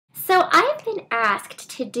So I've been asked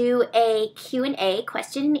to do a Q&A,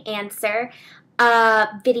 question and answer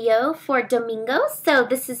video for Domingo. So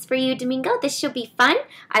this is for you, Domingo. This should be fun.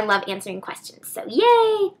 I love answering questions, so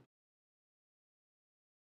yay!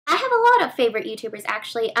 I have a lot of favorite YouTubers,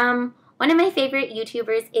 actually. One of my favorite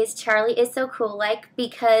YouTubers is Charlie Is So Cool Like,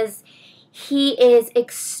 because he is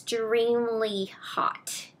extremely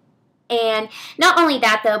hot. And not only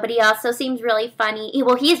that, though, but he also seems really funny.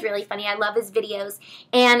 Well, he is really funny. I love his videos.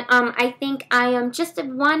 And I think I am just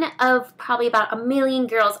one of probably about 1,000,000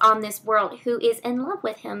 girls on this world who is in love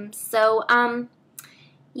with him. So,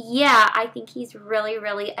 yeah, I think he's really,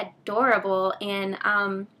 really adorable.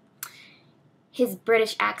 And his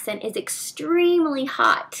British accent is extremely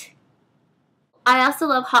hot. I also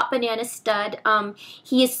love Hot Banana Stud.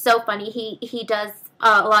 He is so funny. He does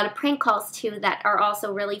a lot of prank calls too that are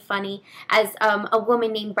also really funny, as a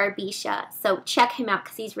woman named Barbisha. So check him out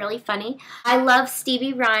because he's really funny. I love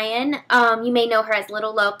Stevie Ryan. You may know her as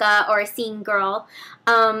Little Loca or Scene Girl.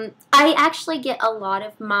 I actually get a lot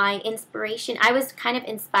of my inspiration. I was kind of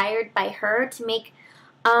inspired by her to make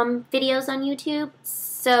videos on YouTube.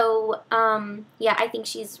 So yeah, I think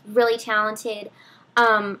she's really talented.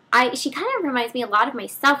 She kind of reminds me a lot of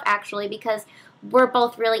myself, actually, because we're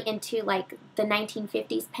both really into like the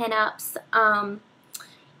 1950s pinups.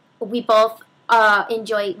 We both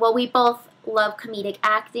we both love comedic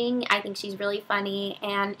acting. I think she's really funny,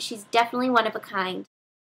 and she's definitely one of a kind.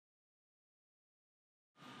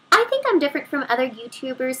 I think I'm different from other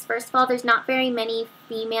YouTubers. First of all, there's not very many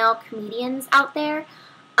female comedians out there.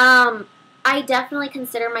 I definitely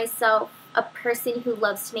consider myself a person who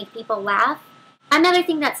loves to make people laugh. Another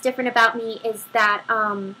thing that's different about me is that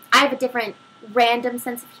I have a different random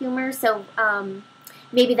sense of humor, so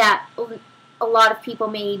maybe that a lot of people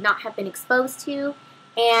may not have been exposed to,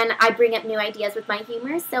 and I bring up new ideas with my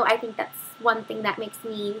humor, so I think that's one thing that makes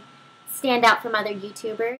me stand out from other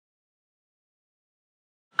YouTubers.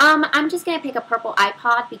 I'm just going to pick a purple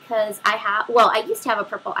iPod because I used to have a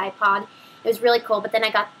purple iPod. It was really cool, but then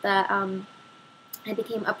I got I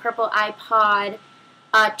became a purple iPod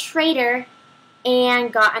trader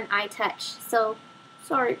and got an iTouch. So,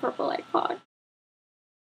 sorry, purple iPod.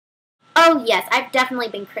 Oh yes, I've definitely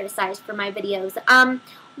been criticized for my videos.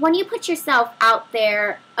 When you put yourself out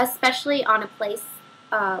there, especially on a place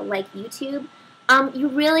like YouTube, you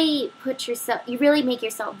really make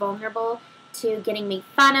yourself vulnerable to getting made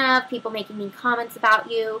fun of, people making mean comments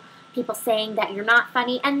about you, people saying that you're not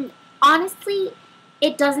funny, and honestly,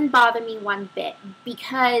 it doesn't bother me one bit,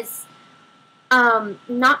 because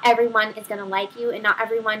not everyone is going to like you, and not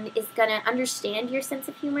everyone is going to understand your sense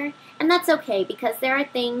of humor, and that's okay, because there are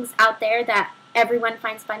things out there that everyone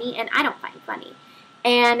finds funny, and I don't find funny,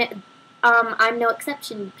 and I'm no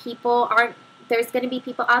exception. There's going to be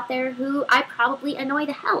people out there who I probably annoy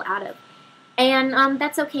the hell out of, and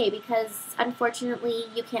that's okay, because unfortunately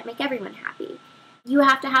you can't make everyone happy. You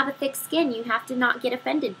have to have a thick skin. You have to not get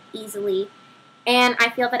offended easily, and I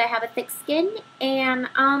feel that I have a thick skin, and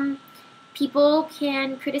people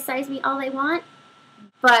can criticize me all they want,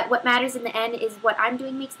 but what matters in the end is what I'm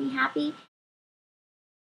doing makes me happy.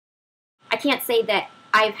 I can't say that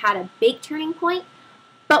I've had a big turning point,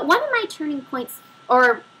 but one of my turning points,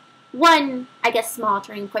 or one, I guess, small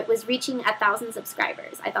turning point, was reaching 1,000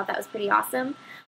 subscribers. I thought that was pretty awesome.